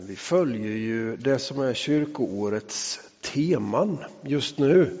Vi följer ju det som är kyrkoårets teman just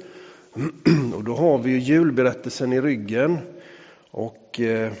nu. Och då har vi ju julberättelsen i ryggen. Och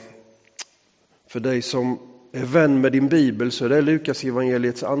för dig som är vän med din bibel så är det Lukas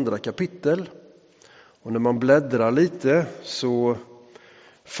evangeliets 2 kapitel. Och när man bläddrar lite så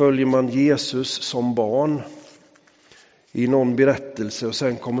följer man Jesus som barn i någon berättelse. Och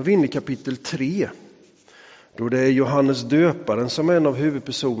sen kommer vi in i kapitel 3. Då det är Johannes döparen som är en av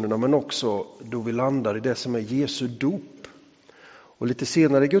huvudpersonerna, men också då vi landar i det som är Jesu dop. Och lite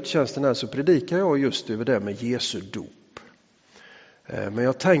senare i gudstjänsten här så predikar jag just över det med Jesu dop. Men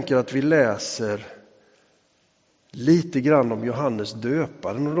jag tänker att vi läser lite grann om Johannes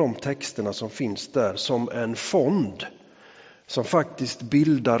döparen och de texterna som finns där som en fond som faktiskt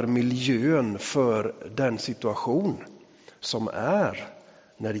bildar miljön för den situation som är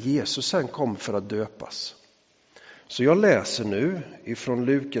när Jesus sen kom för att döpas. Så jag läser nu ifrån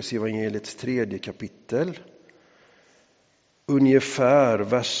Lukas evangeliets 3 kapitel, ungefär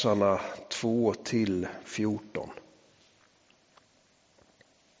verserna 2-14.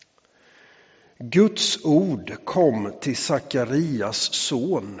 Guds ord kom till Sakarias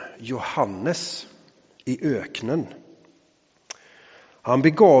son Johannes i öknen. Han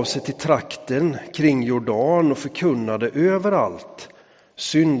begav sig till trakten kring Jordan och förkunnade överallt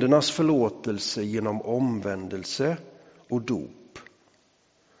syndernas förlåtelse genom omvändelse och dop.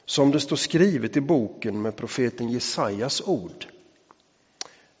 Som det står skrivet i boken med profeten Jesajas ord.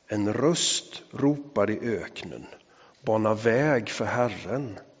 En röst ropar i öknen, bana väg för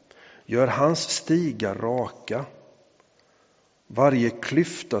Herren. Gör hans stigar raka. Varje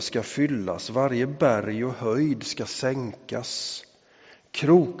klyfta ska fyllas, varje berg och höjd ska sänkas.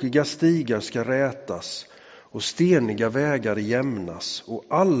 Krokiga stigar ska rätas och steniga vägar jämnas och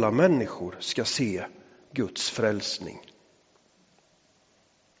alla människor ska se Guds frälsning.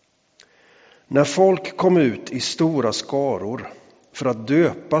 När folk kom ut i stora skaror för att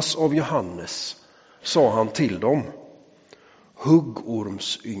döpas av Johannes sa han till dem: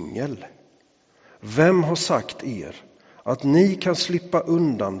 huggormsyngel, vem har sagt er att ni kan slippa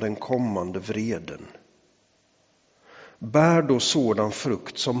undan den kommande vreden? Bär då sådan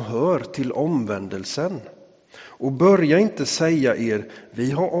frukt som hör till omvändelsen. Och börja inte säga er,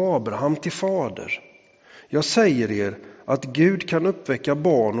 vi har Abraham till fader. Jag säger er att Gud kan uppväcka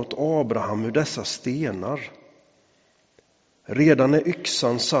barn åt Abraham ur dessa stenar. Redan är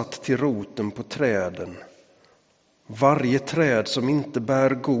yxan satt till roten på träden. Varje träd som inte bär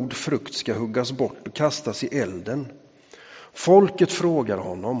god frukt ska huggas bort och kastas i elden. Folket frågar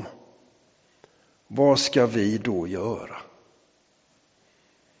honom: vad ska vi då göra?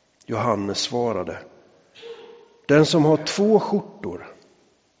 Johannes svarade: den som har 2 skjortor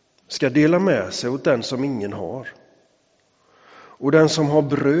ska dela med sig åt den som ingen har. Och den som har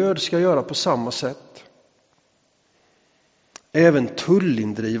bröd ska göra på samma sätt. Även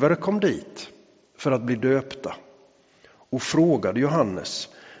tullindrivare kom dit för att bli döpta och frågade Johannes: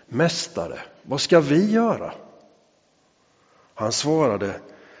 mästare, vad ska vi göra? Han svarade: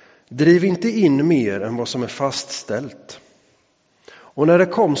 driv inte in mer än vad som är fastställt. Och när det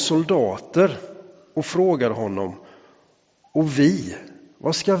kom soldater och frågade honom: och vi,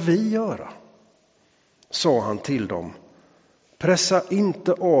 vad ska vi göra? Sa han till dem: pressa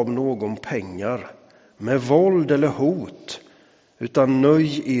inte av någon pengar med våld eller hot, utan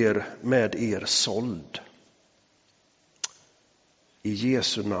nöj er med er såld. I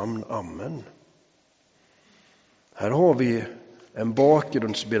Jesu namn, amen. Här har vi en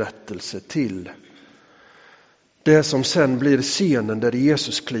bakgrundsberättelse till det som sen blir scenen där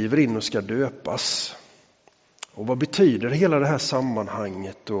Jesus kliver in och ska döpas. Och vad betyder hela det här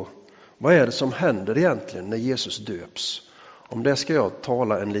sammanhanget och vad är det som händer egentligen när Jesus döps? Om det ska jag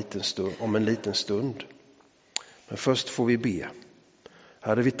tala om en liten stund. Men först får vi be.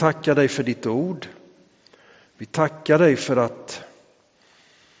 Herre, vi tackar dig för ditt ord. Vi tackar dig för att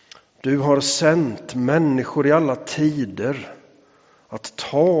du har sänt människor i alla tider att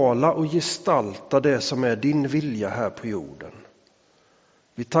tala och gestalta det som är din vilja här på jorden.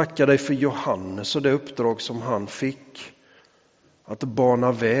 Vi tackar dig för Johannes och det uppdrag som han fick att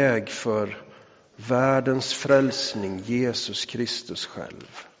bana väg för världens frälsning, Jesus Kristus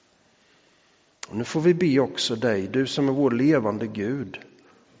själv. Och nu får vi be också dig, du som är vår levande Gud,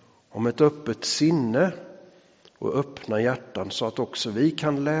 om ett öppet sinne och öppna hjärtan så att också vi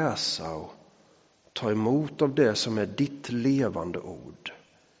kan läsa och ta emot av det som är ditt levande ord.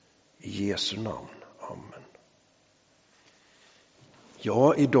 I Jesu namn. Amen.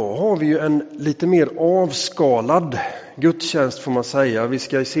 Ja, idag har vi ju en lite mer avskalad gudstjänst får man säga. Vi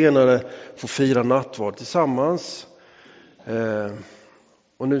ska senare få fira nattvard tillsammans.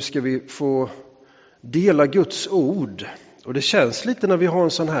 Och nu ska vi få dela Guds ord. Och det känns lite när vi har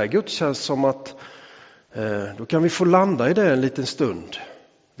en sån här gudstjänst som att då kan vi få landa i det en liten stund.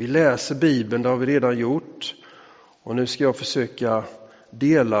 Vi läser Bibeln, det har vi redan gjort. Och nu ska jag försöka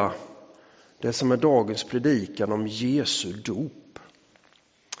dela det som är dagens predikan om Jesu dop.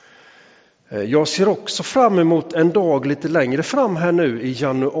 Jag ser också fram emot en dag lite längre fram här nu i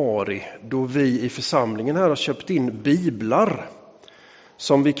januari, då vi i församlingen här har köpt in biblar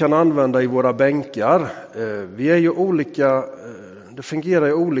som vi kan använda i våra bänkar. Vi är ju olika, det fungerar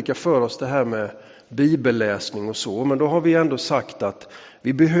ju olika för oss det här med bibelläsning och så, men då har vi ändå sagt att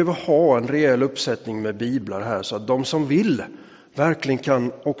vi behöver ha en rejäl uppsättning med biblar här så att de som vill verkligen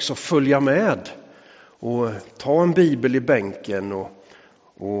kan också följa med och ta en bibel i bänken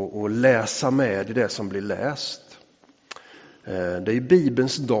och läsa med i det som blir läst. Det är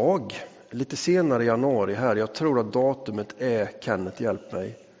Bibelns dag lite senare i januari här. Jag tror att datumet är, Kenneth hjälp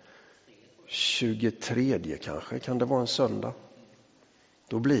mig, 23 kanske, kan det vara en söndag?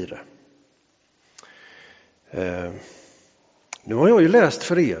 Då blir det. Nu har jag ju läst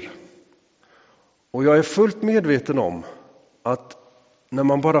för er och jag är fullt medveten om att när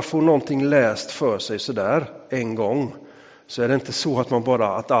man bara får någonting läst för sig sådär en gång så är det inte så att man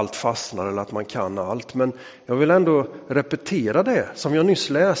bara att allt fastnar eller att man kan allt. Men jag vill ändå repetera det som jag nyss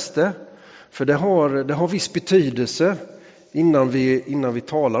läste. För det har viss betydelse innan vi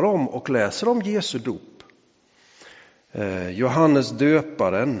talar om och läser om Jesu dop. Johannes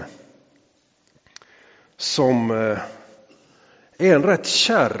döparen som är en rätt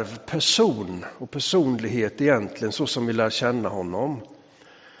kärv person och personlighet egentligen så som vi lär känna honom.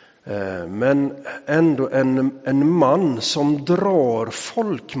 Men ändå en man som drar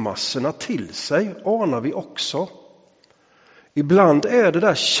folkmassorna till sig, anar vi också. Ibland är det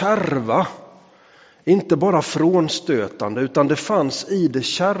där kärva inte bara frånstötande, utan det fanns i det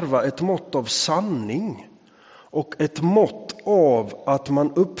kärva ett mått av sanning och ett mått av att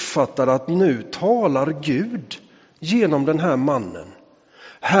man uppfattar att nu talar Gud genom den här mannen.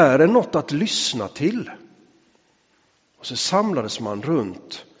 Här är något att lyssna till. Och så samlades man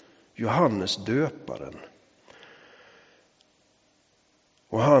runt Johannes döparen.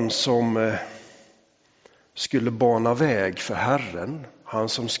 Och han som skulle bana väg för Herren. Han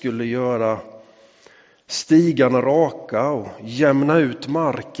som skulle göra stigarna raka och jämna ut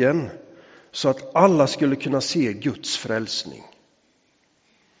marken så att alla skulle kunna se Guds frälsning.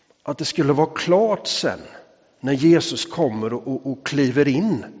 Att det skulle vara klart sen när Jesus kommer och kliver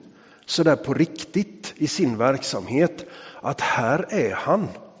in så där på riktigt i sin verksamhet att här är han.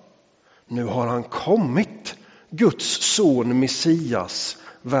 Nu har han kommit, Guds son Messias,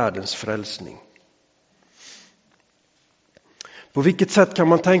 världens frälsning. På vilket sätt kan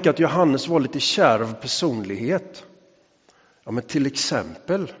man tänka att Johannes var lite kärv personlighet? Ja, men till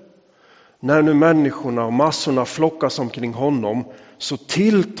exempel, när nu människorna och massorna flockas omkring honom så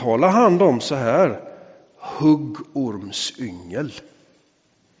tilltalar han dem så här: huggormsyngel.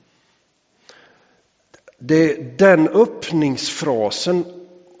 Den öppningsfrasen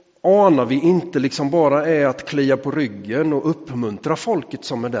anar vi inte liksom bara är att klia på ryggen och uppmuntra folket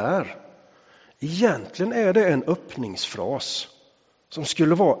som är där. Egentligen är det en öppningsfras som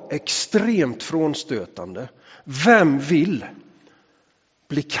skulle vara extremt frånstötande. Vem vill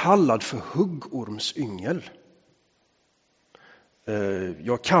bli kallad för huggormsyngel?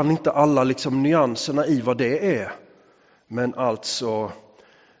 Jag kan inte alla liksom nyanserna i vad det är. Men alltså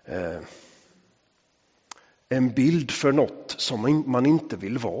en bild för något som man inte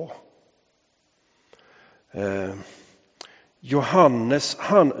vill vara. Johannes,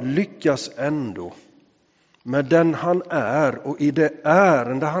 han lyckas ändå med den han är och i det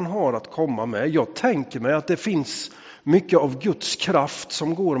ärende han har att komma med. Jag tänker mig att det finns mycket av Guds kraft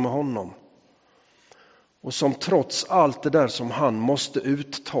som går med honom. Och som trots allt det där som han måste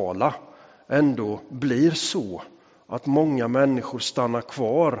uttala ändå blir så att många människor stannar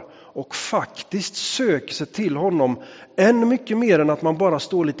kvar och faktiskt söker sig till honom än mycket mer än att man bara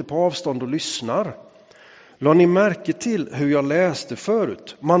står lite på avstånd och lyssnar. Lade ni märke till hur jag läste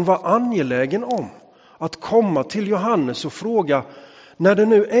förut? Man var angelägen om att komma till Johannes och fråga: när det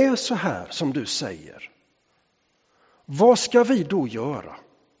nu är så här som du säger, vad ska vi då göra?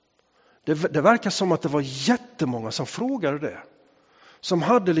 Det verkar som att det var jättemånga som frågade det. Som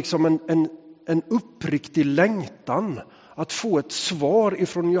hade liksom en uppriktig längtan att få ett svar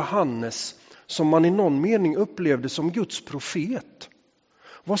ifrån Johannes som man i någon mening upplevde som Guds profet.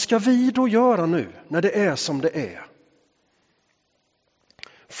 Vad ska vi då göra nu när det är som det är?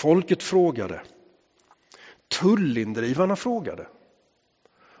 Folket frågade. Tullindrivarna frågade.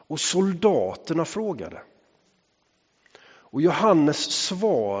 Och soldaterna frågade. Och Johannes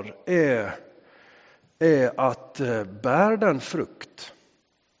svar är att bär den frukt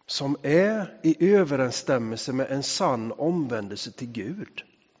som är i överensstämmelse med en sann omvändelse till Gud.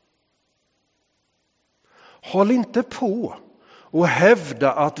 Håll inte på och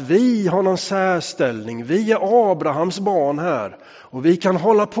hävda att vi har någon särställning. Vi är Abrahams barn här och vi kan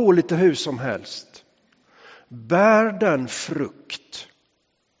hålla på lite hur som helst. Bär den frukt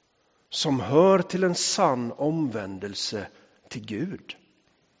som hör till en sann omvändelse till Gud.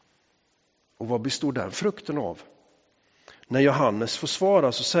 Och vad består den frukten av? När Johannes får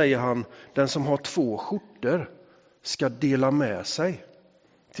svara så säger han, den som har 2 skjortor ska dela med sig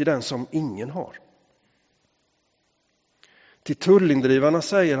till den som ingen har. Till tullindrivarna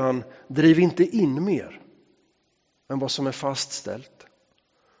säger han, driv inte in mer än vad som är fastställt.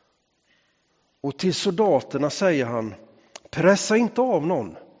 Och till soldaterna säger han, pressa inte av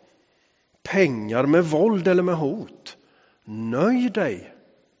någon pengar med våld eller med hot. Nöj dig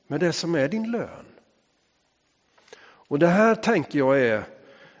med det som är din lön. Och det här tänker jag är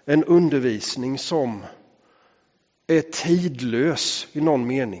en undervisning som är tidlös i någon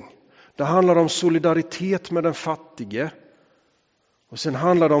mening. Det handlar om solidaritet med den fattige. Och sen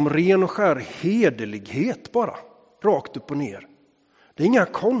handlar det om ren och skär hederlighet bara, rakt upp och ner. Det är inga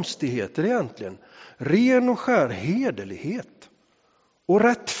konstigheter egentligen. Ren och skär hederlighet och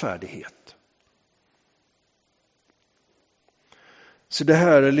rättfärdighet. Så det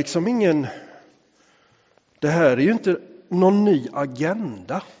här är liksom det här är ju inte någon ny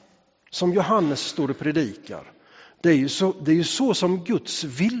agenda som Johannes står och predikar. Det är ju så som Guds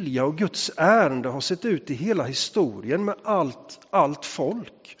vilja och Guds ärende har sett ut i hela historien med allt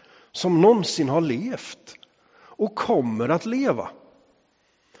folk som någonsin har levt och kommer att leva.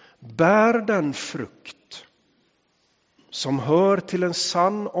 Bär den frukt som hör till en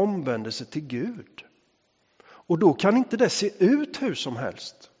sann omvändelse till Gud. Och då kan inte det se ut hur som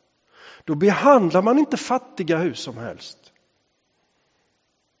helst. Då behandlar man inte fattiga hur som helst.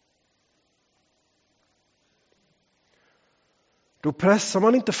 Då pressar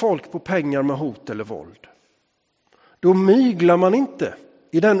man inte folk på pengar med hot eller våld. Då myglar man inte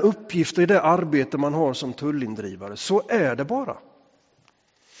i den uppgift och i det arbete man har som tullindrivare. Så är det bara.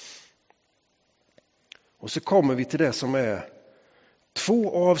 Och så kommer vi till det som är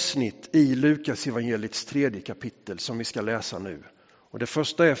 2 avsnitt i Lukas evangeliets 3:e kapitel som vi ska läsa nu. Och det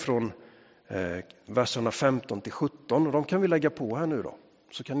första är från verserna 15 till 17 och de kan vi lägga på här nu då.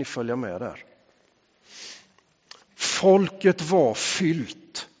 Så kan ni följa med där. Folket var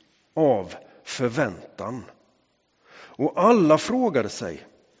fyllt av förväntan. Och alla frågade sig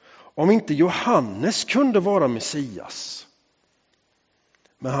om inte Johannes kunde vara Messias.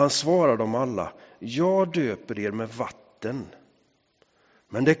 Men han svarade dem alla, jag döper er med vatten.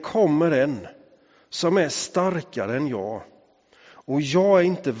 Men det kommer en som är starkare än jag. Och jag är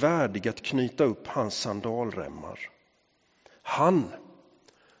inte värdig att knyta upp hans sandalremmar. Han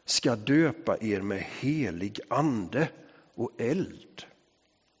ska döpa er med helig ande och eld.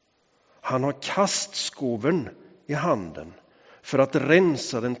 Han har kastskoven i handen för att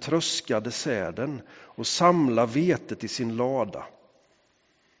rensa den tröskade säden och samla vetet i sin lada.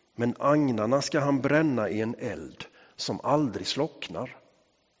 Men agnarna ska han bränna i en eld som aldrig slocknar.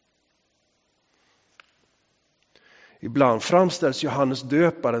 Ibland framställs Johannes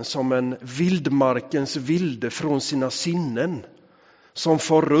döparen som en vildmarkens vilde från sina sinnen. Som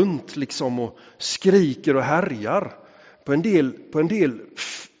far runt liksom och skriker och härjar. På en del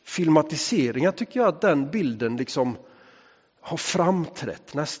filmatiseringar tycker jag att den bilden liksom har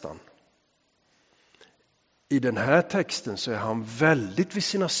framträtt nästan. I den här texten så är han väldigt vid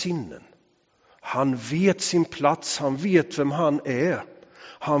sina sinnen. Han vet sin plats, han vet vem han är.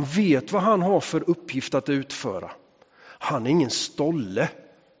 Han vet vad han har för uppgift att utföra. Han är ingen stolle,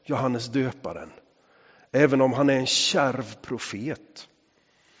 Johannes döparen. Även om han är en kärv profet.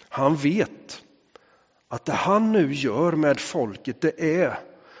 Han vet att det han nu gör med folket det är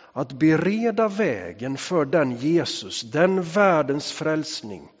att bereda vägen för den Jesus, den världens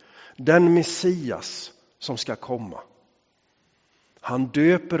frälsning, den Messias som ska komma. Han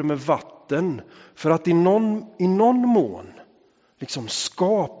döper med vatten för att i någon mån liksom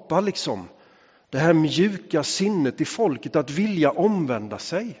skapa liksom det här mjuka sinnet i folket att vilja omvända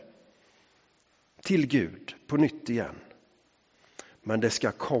sig till Gud på nytt igen. Men det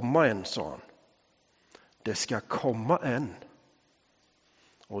ska komma en, sa han. Det ska komma en.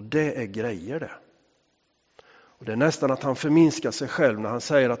 Och det är grejer det. Och det är nästan att han förminskar sig själv när han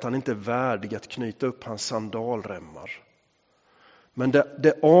säger att han inte är värdig att knyta upp hans sandalremmar. Men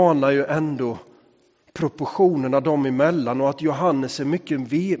det anar ju ändå proportionerna dem emellan och att Johannes är mycket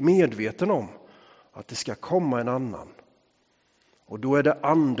medveten om att det ska komma en annan Och då är det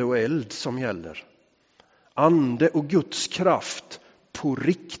ande och eld som gäller. Ande och Guds kraft på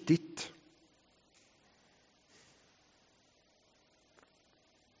riktigt.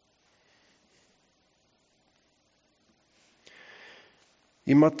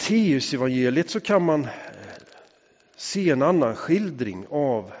 I Matteus evangeliet så kan man se en annan skildring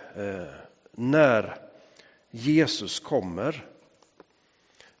av när Jesus kommer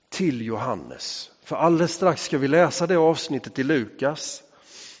till Johannes. För alldeles strax ska vi läsa det avsnittet i Lukas.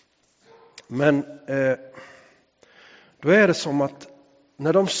 Men då är det som att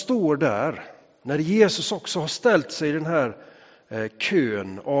när de står där, när Jesus också har ställt sig i den här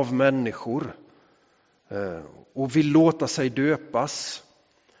kön av människor och vill låta sig döpas,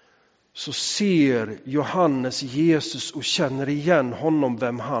 så ser Johannes Jesus och känner igen honom,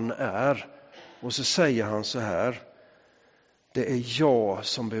 vem han är. Och så säger han så här: det är jag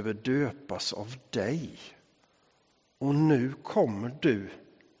som behöver döpas av dig. Och nu kommer du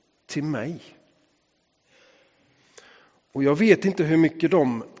till mig. Och jag vet inte hur mycket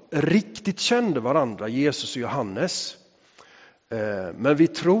de riktigt kände varandra, Jesus och Johannes. Men vi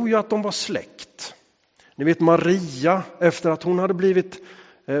tror ju att de var släkt. Ni vet Maria, efter att hon hade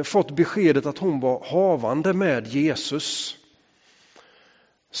fått beskedet att hon var havande med Jesus,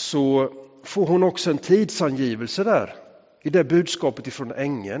 så får hon också en tidsangivelse där i det budskapet ifrån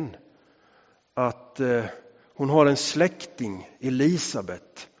ängeln, att hon har en släkting,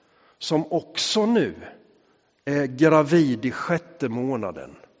 Elisabet, som också nu är gravid i 6:e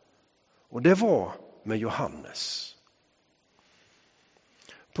månaden. Och det var med Johannes.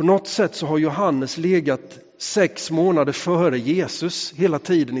 På något sätt så har Johannes legat 6 månader före Jesus hela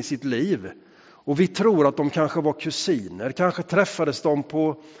tiden i sitt liv. Och vi tror att de kanske var kusiner. Kanske träffades de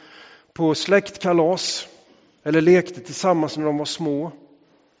på släktkalas eller lekte tillsammans när de var små.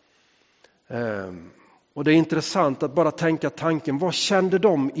 Och det är intressant att bara tänka tanken, vad kände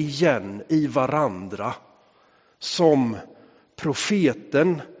de igen i varandra som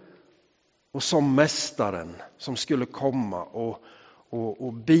profeten och som mästaren som skulle komma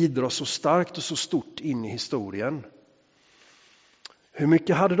och bidra så starkt och så stort in i historien. Hur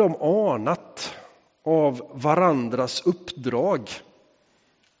mycket hade de anat av varandras uppdrag?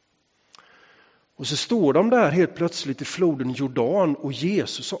 Och så står de där helt plötsligt i floden Jordan, och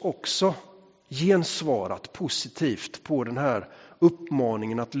Jesus har också gensvarat positivt på den här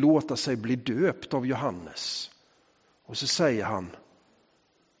uppmaningen att låta sig bli döpt av Johannes. Och så säger han: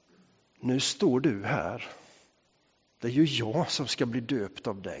 nu står du här. Det är ju jag som ska bli döpt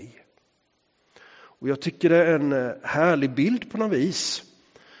av dig. Och jag tycker det är en härlig bild på något vis,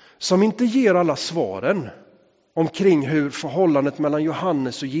 som inte ger alla svaren omkring hur förhållandet mellan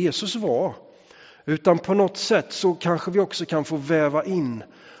Johannes och Jesus var. Utan på något sätt så kanske vi också kan få väva in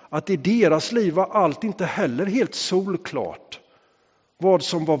att i deras liv var allt inte heller helt solklart. Vad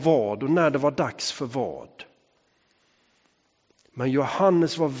som var vad och när det var dags för vad. Men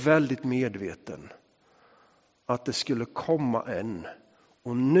Johannes var väldigt medveten att det skulle komma en,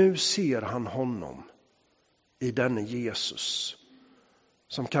 och nu ser han honom i denne Jesus,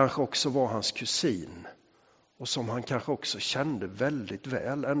 som kanske också var hans kusin och som han kanske också kände väldigt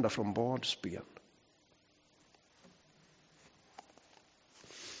väl ända från barnsben.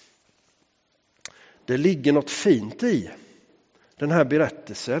 Det ligger något fint i den här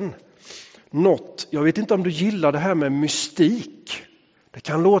berättelsen. Jag vet inte om du gillar det här med mystik. Det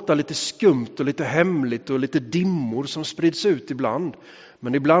kan låta lite skumt och lite hemligt och lite dimmor som sprids ut ibland.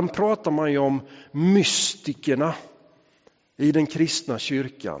 Men ibland pratar man ju om mystikerna i den kristna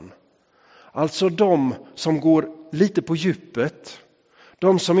kyrkan. Alltså de som går lite på djupet.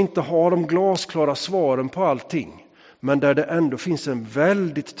 De som inte har de glasklara svaren på allting. Men där det ändå finns en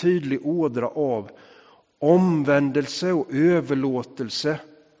väldigt tydlig ådra av omvändelse och överlåtelse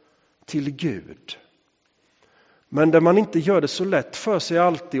till Gud. Men där man inte gör det så lätt för sig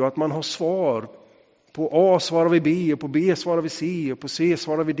alltid, och att man har svar. På A svarar vi B, och på B svarar vi C, och på C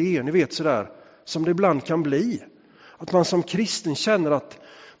svarar vi D. Ni vet sådär som det ibland kan bli. Att man som kristen känner att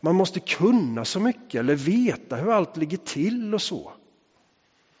man måste kunna så mycket eller veta hur allt ligger till och så.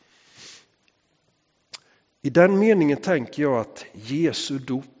 I den meningen tänker jag att Jesu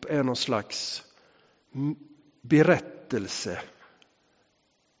dop är någon slags berättelse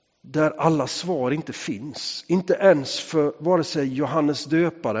där alla svar inte finns. Inte ens för vare sig Johannes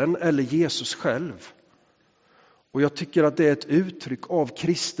döparen eller Jesus själv. Och jag tycker att det är ett uttryck av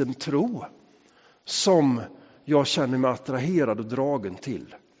kristen tro som jag känner mig attraherad och dragen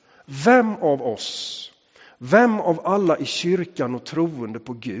till. Vem av oss, vem av alla i kyrkan och troende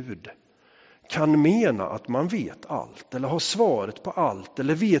på Gud kan mena att man vet allt eller har svaret på allt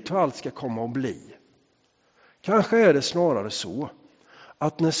eller vet hur allt ska komma att bli? Kanske är det snarare så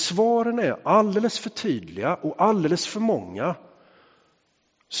att när svaren är alldeles för tydliga och alldeles för många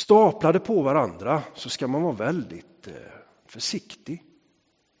staplade på varandra, så ska man vara väldigt försiktig.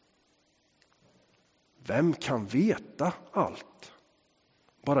 Vem kan veta allt?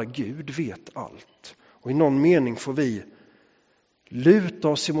 Bara Gud vet allt. Och i någon mening får vi luta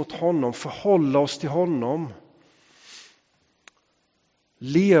oss emot honom, förhålla oss till honom.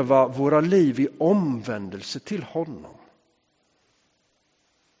 Leva våra liv i omvändelse till honom.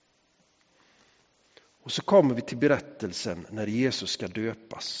 Och så kommer vi till berättelsen när Jesus ska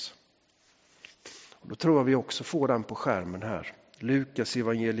döpas. Och då tror jag vi också får den på skärmen här. Lukas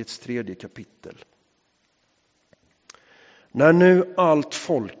evangeliets 3:e kapitel. När nu allt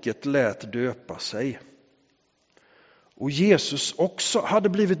folket lät döpa sig och Jesus också hade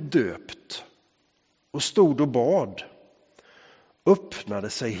blivit döpt och stod och bad, öppnade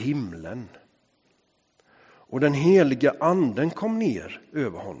sig himlen och den heliga anden kom ner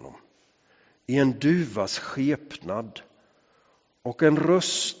över honom i en duvas skepnad, och en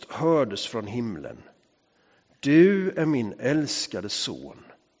röst hördes från himlen: Du är min älskade son,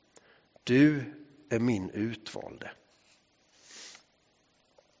 du är min utvalde.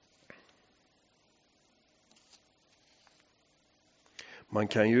 Man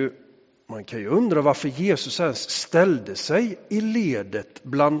kan ju undra varför Jesus ens ställde sig i ledet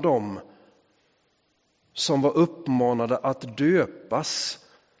bland dem som var uppmanade att döpas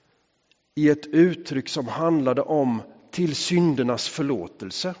i ett uttryck som handlade om till syndernas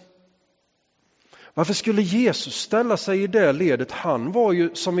förlåtelse. Varför skulle Jesus ställa sig i det ledet? Han var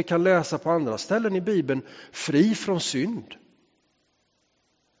ju, som vi kan läsa på andra ställen i Bibeln, fri från synd.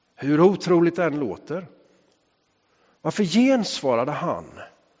 Hur otroligt det än låter. Varför gensvarade han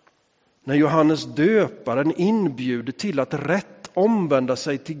när Johannes döparen inbjuder till att rätt omvända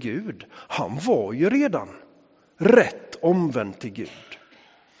sig till Gud? Han var ju redan rätt omvänd till Gud.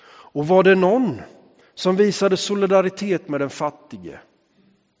 Och var det någon som visade solidaritet med den fattige,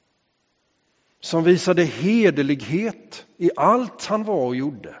 som visade hederlighet i allt han var och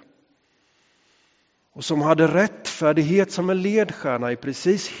gjorde, och som hade rättfärdighet som en ledstjärna i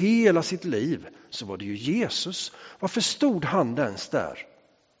precis hela sitt liv, så var det ju Jesus. Varför stod han ens där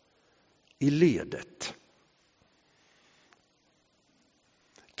i ledet?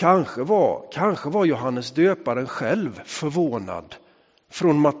 Kanske var Johannes döparen själv förvånad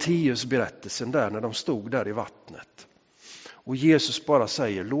från Matteus berättelsen där när de stod där i vattnet. Och Jesus bara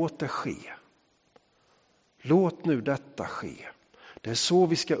säger: låt det ske. Låt nu detta ske. Det är så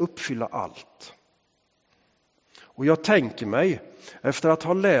vi ska uppfylla allt. Och jag tänker mig, efter att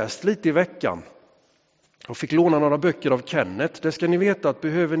ha läst lite i veckan och fick låna några böcker av Kenneth. Det ska ni veta, att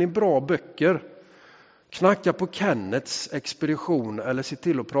behöver ni bra böcker, knacka på Kenneths expedition eller se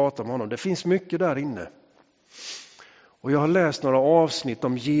till att prata med honom. Det finns mycket där inne. Och jag har läst några avsnitt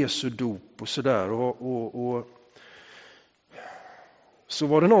om Jesu dop och sådär. Och så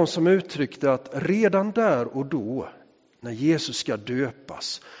var det någon som uttryckte att redan där och då, när Jesus ska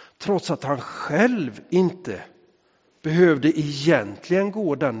döpas, trots att han själv inte behövde egentligen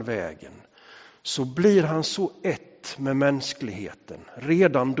gå den vägen, så blir han så ett med mänskligheten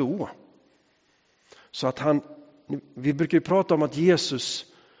redan då. Så att vi brukar ju prata om att Jesus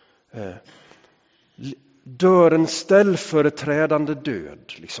dör en ställföreträdande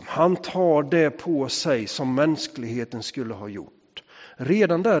död. Liksom. Han tar det på sig som mänskligheten skulle ha gjort.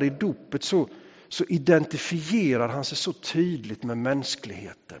 Redan där i dopet så identifierar han sig så tydligt med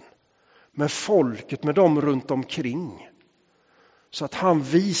mänskligheten. Med folket, med dem runt omkring. Så att han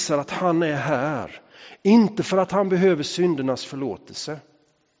visar att han är här. Inte för att han behöver syndernas förlåtelse.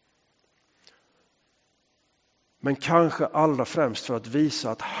 Men kanske allra främst för att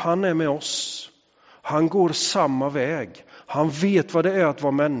visa att han är med oss. Han går samma väg. Han vet vad det är att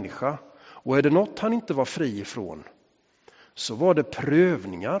vara människa. Och är det något han inte var fri ifrån, så var det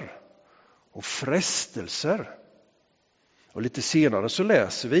prövningar och frestelser. Och lite senare så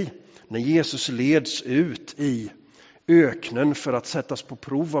läser vi när Jesus leds ut i öknen för att sättas på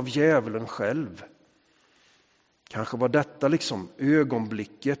prov av djävulen själv. Kanske var detta liksom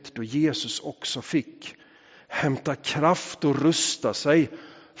ögonblicket då Jesus också fick hämta kraft och rusta sig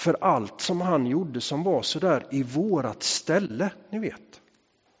för allt som han gjorde, som var så där i vårat ställe, ni vet.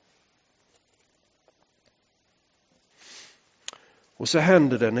 Och så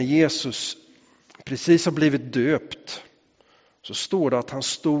händer det när Jesus precis har blivit döpt, så står det att han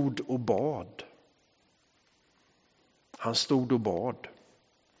stod och bad. Han stod och bad.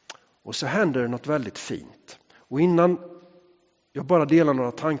 Och så händer det något väldigt fint. Och innan jag bara delar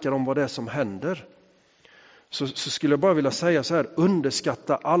några tankar om vad det är som händer, så skulle jag bara vilja säga så här: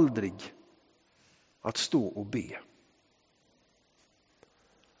 underskatta aldrig att stå och be.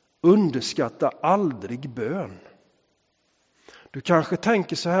 underskatta aldrig bön. Du kanske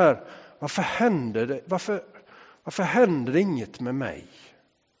tänker så här, varför händer det inget med mig?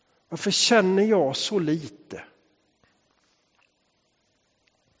 Varför känner jag så lite?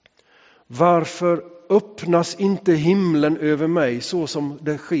 Varför öppnas inte himlen över mig så som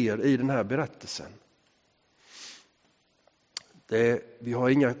det sker i den här berättelsen? Vi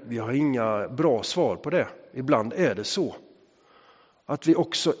har inga bra svar på det. Ibland är det så. Att vi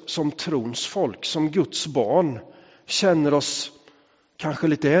också som trons folk, som Guds barn, känner oss kanske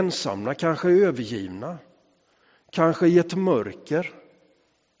lite ensamma, kanske övergivna, kanske i ett mörker.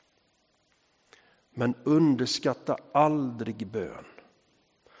 Men underskatta aldrig bön.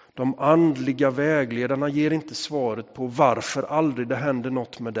 De andliga vägledarna ger inte svaret på varför aldrig det händer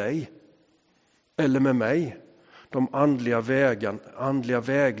något med dig eller med mig. De andliga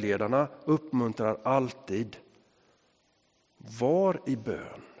vägledarna uppmuntrar alltid: var i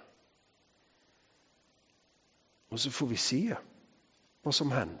bön. Och så får vi se vad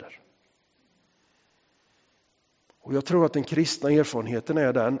som händer. Och jag tror att den kristna erfarenheten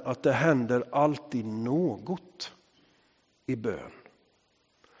är den att det händer alltid något i bön.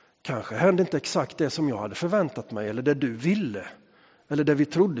 Kanske hände inte exakt det som jag hade förväntat mig, eller det du ville, eller det vi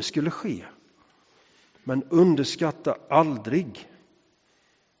trodde skulle ske. Men underskatta aldrig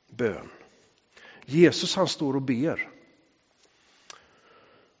bön. Jesus, han står och ber.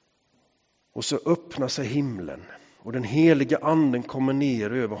 Och så öppnar sig himlen. Och den heliga anden kommer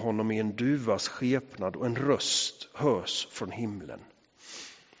ner över honom i en duvas skepnad, och en röst hörs från himlen.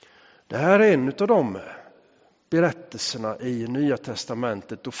 Det här är en av de berättelserna i Nya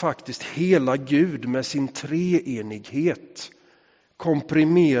testamentet då faktiskt hela Gud med sin treenighet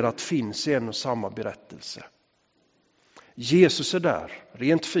komprimerat finns i en och samma berättelse. Jesus är där,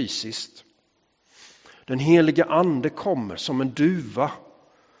 rent fysiskt. Den heliga ande kommer som en duva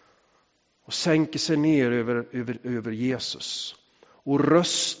och sänker sig ner över Jesus. Och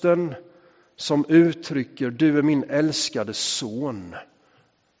rösten som uttrycker: du är min älskade son.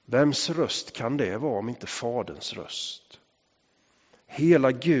 Vems röst kan det vara om inte Faderns röst?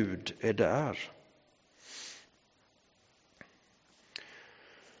 Hela Gud är där.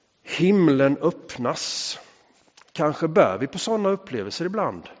 Himlen öppnas. Kanske bär vi på sådana upplevelser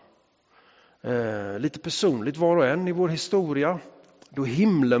ibland. Lite personligt var och en i vår historia. Då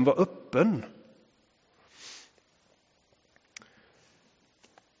himlen var öppen.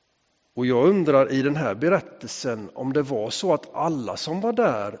 Och jag undrar i den här berättelsen om det var så att alla som var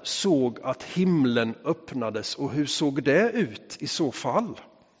där såg att himlen öppnades, och hur såg det ut i så fall?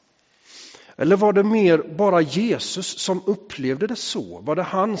 Eller var det mer bara Jesus som upplevde det så? Var det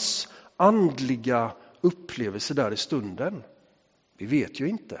hans andliga upplevelse där i stunden? Vi vet ju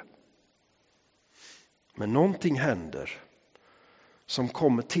inte. Men någonting händer som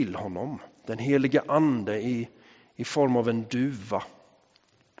kommer till honom. Den heliga ande i form av en duva.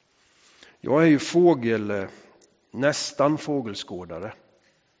 Jag är ju nästan fågelskådare.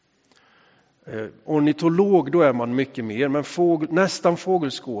 Ornitolog, då är man mycket mer, men nästan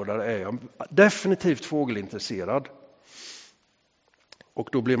fågelskådare är jag. Definitivt fågelintresserad. Och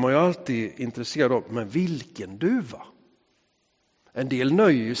då blir man ju alltid intresserad av, men vilken duva? En del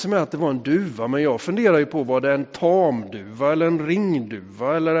nöjer sig med att det var en duva, men jag funderar ju på, var det en tamduva eller en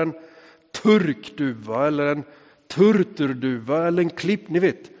ringduva eller en turkduva eller en turturduva eller en klipp, ni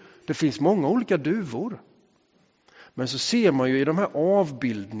vet. Det finns många olika duvor. Men så ser man ju i de här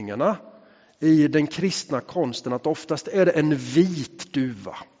avbildningarna i den kristna konsten att oftast är det en vit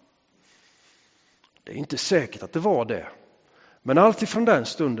duva. Det är inte säkert att det var det. Men alltid från den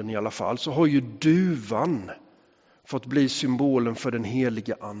stunden i alla fall så har ju duvan fått bli symbolen för den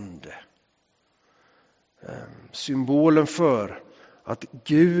heliga ande. Symbolen för att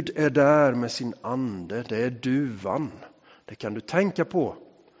Gud är där med sin ande, det är duvan. Det kan du tänka på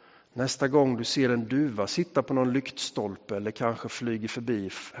nästa gång du ser en duva sitta på någon lyktstolpe eller kanske flyger förbi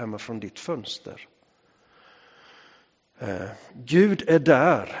hemma från ditt fönster. Gud är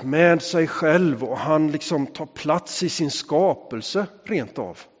där med sig själv och han liksom tar plats i sin skapelse rent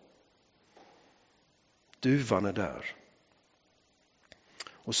av. Duvan är där.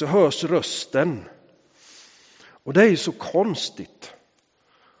 Och så hörs rösten. Och det är ju så konstigt.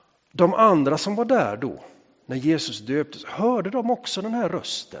 De andra som var där då, när Jesus döptes, hörde de också den här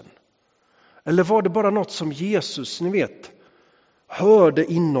rösten? Eller var det bara något som Jesus, ni vet,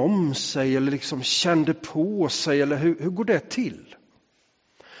 hörde inom sig eller liksom kände på sig? Eller hur går det till?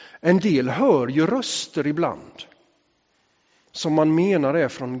 En del hör ju röster ibland som man menar är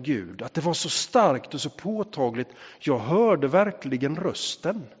från Gud. Att det var så starkt och så påtagligt. Jag hörde verkligen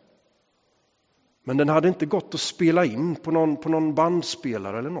rösten. Men den hade inte gått att spela in på någon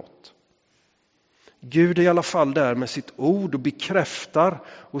bandspelare eller något. Gud är i alla fall där med sitt ord och bekräftar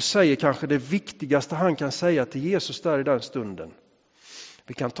och säger kanske det viktigaste han kan säga till Jesus där i den stunden.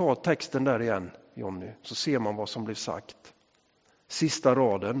 Vi kan ta texten där igen, Jonny, så ser man vad som blir sagt. Sista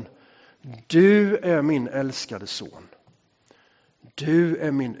raden. Du är min älskade son. Du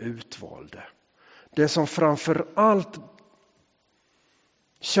är min utvalde. Det som framför allt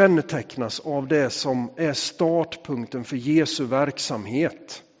kännetecknas av det som är startpunkten för Jesu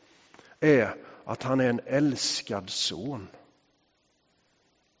verksamhet är att han är en älskad son.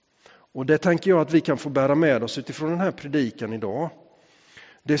 Och det tänker jag att vi kan få bära med oss utifrån den här predikan idag.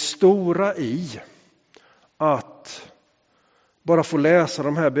 Det stora i att bara få läsa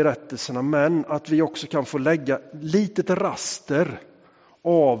de här berättelserna, men att vi också kan få lägga litet raster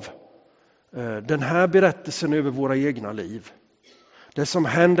av den här berättelsen över våra egna liv. Det som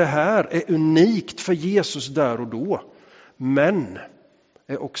hände här är unikt för Jesus där och då, men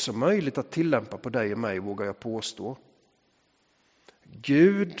är också möjligt att tillämpa på dig och mig, vågar jag påstå.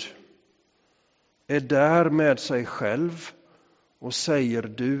 Gud är där med sig själv och säger: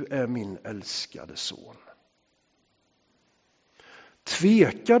 du är min älskade son.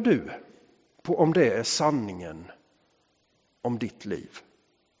 Tvekar du på om det är sanningen om ditt liv?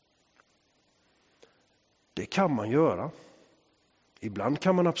 Det kan man göra. Ibland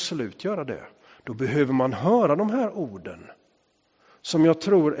kan man absolut göra det. Då behöver man höra de här orden som jag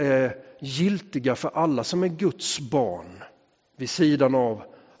tror är giltiga för alla som är Guds barn vid sidan av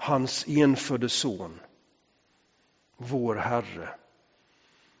hans enfödde son, vår Herre.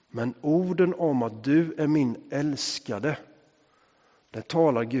 Men orden om att du är min älskade, det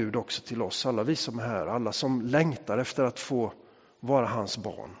talar Gud också till oss, alla vi som är här, alla som längtar efter att få vara hans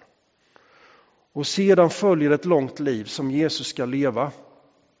barn. Och sedan följer ett långt liv som Jesus ska leva.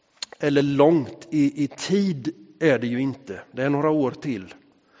 Eller långt i tid är det ju inte, det är några år till.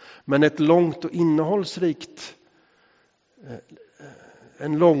 Men en lång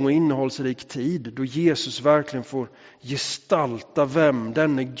och innehållsrik tid då Jesus verkligen får gestalta vem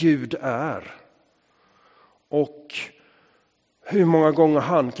denne Gud är. Och hur många gånger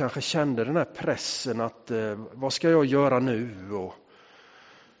han kanske kände den här pressen att vad ska jag göra nu? Och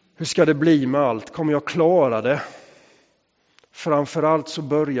hur ska det bli med allt? Kommer jag klara det? Framförallt så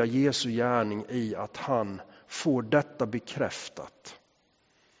börjar Jesu gärning i att han får detta bekräftat.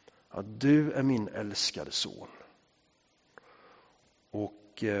 Att du är min älskade son.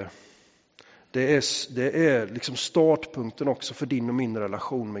 Och det är liksom startpunkten också för din och min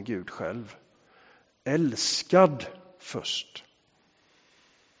relation med Gud själv. Älskad först.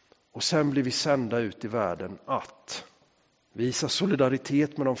 Och sen blir vi sända ut i världen att visa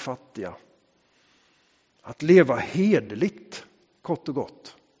solidaritet med de fattiga. Att leva hederligt, kort och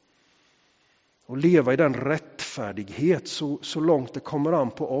gott. Och leva i den rättfärdighet så långt det kommer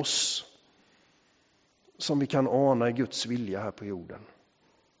an på oss. Som vi kan ana i Guds vilja här på jorden.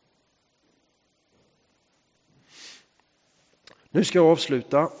 Nu ska jag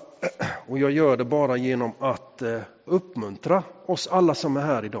avsluta. Och jag gör det bara genom att uppmuntra oss alla som är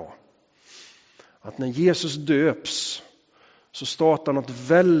här idag. Att när Jesus döps så startar något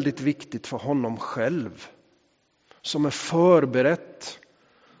väldigt viktigt för honom själv. Som är förberett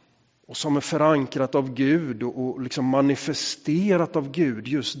och som är förankrat av Gud och liksom manifesterat av Gud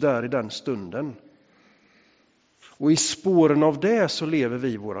just där i den stunden. Och i spåren av det så lever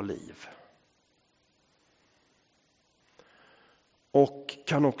vi våra liv. Och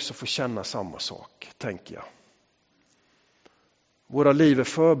kan också få känna samma sak, tänker jag. Våra liv är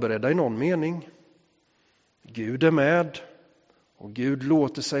förberedda i någon mening. Gud är med. Och Gud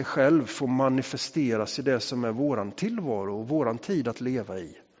låter sig själv få manifesteras i det som är våran tillvaro och våran tid att leva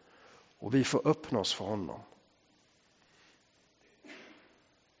i. Och vi får öppna oss för honom.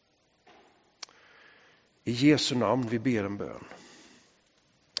 I Jesu namn vi ber en bön.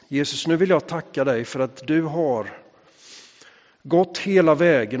 Jesus, nu vill jag tacka dig för att du har gått hela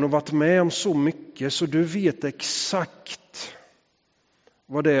vägen och varit med om så mycket så du vet exakt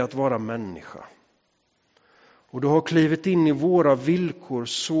vad det är att vara människa. Och du har klivit in i våra villkor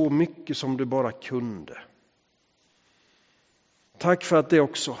så mycket som du bara kunde. Tack för att det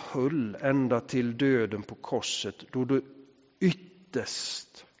också höll ända till döden på korset då du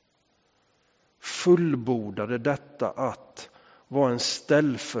ytterst fullbordade detta att vara en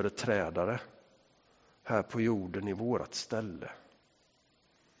ställföreträdare här på jorden i vårat ställe.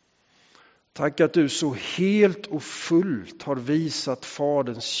 Tack att du så helt och fullt har visat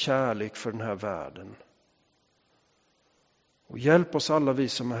Faderns kärlek för den här världen. Och hjälp oss alla vi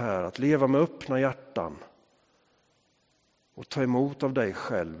som är här att leva med öppna hjärtan. och ta emot av dig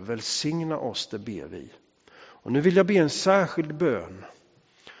själv. Välsigna oss, det ber vi. Och nu vill jag be en särskild bön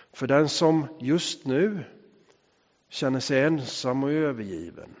för den som just nu känner sig ensam och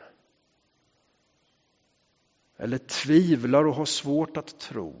övergiven. Eller tvivlar och har svårt att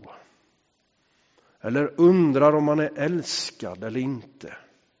tro. Eller undrar om man är älskad eller inte.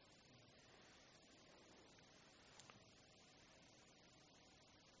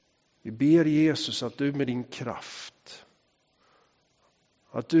 Vi ber Jesus att du med din kraft,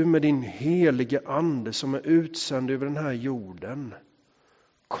 att du med din helige ande som är utsänd över den här jorden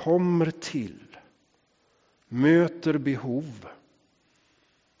kommer till, möter behov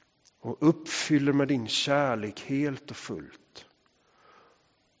och uppfyller med din kärlek helt och fullt.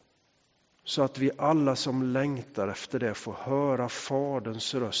 Så att vi alla som längtar efter det får höra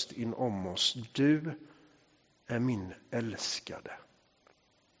Faderns röst inom oss. Du är min älskade.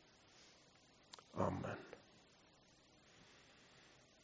 Amen.